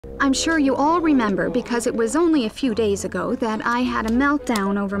I'm sure you all remember, because it was only a few days ago that I had a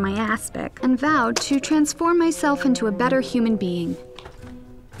meltdown over my aspic and vowed to transform myself into a better human being.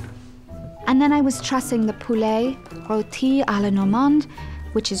 And then I was trussing the poulet rôti à la normande,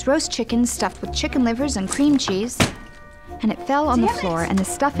 which is roast chicken stuffed with chicken livers and cream cheese, and it fell on the floor and the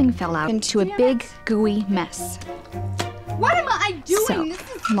stuffing fell out into a big, gooey mess. What am I doing?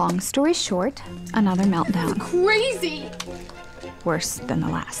 So, long story short, another meltdown. Crazy! Worse than the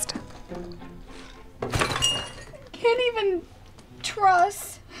last. Can't even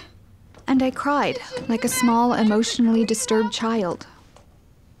trust. And I cried like a small, emotionally disturbed child.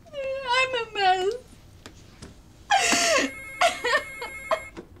 I'm a mess.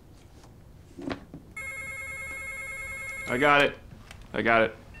 I got it. I got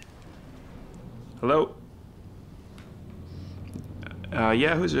it. Hello?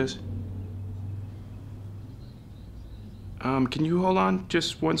 Yeah, who's this? Can you hold on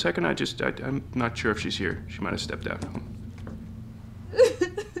just 1 second? I'm not sure if she's here. She might have stepped out.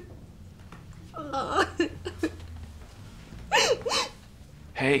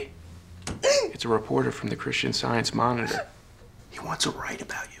 Hey, it's a reporter from the Christian Science Monitor. He wants to write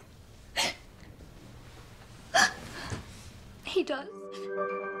about you. He does.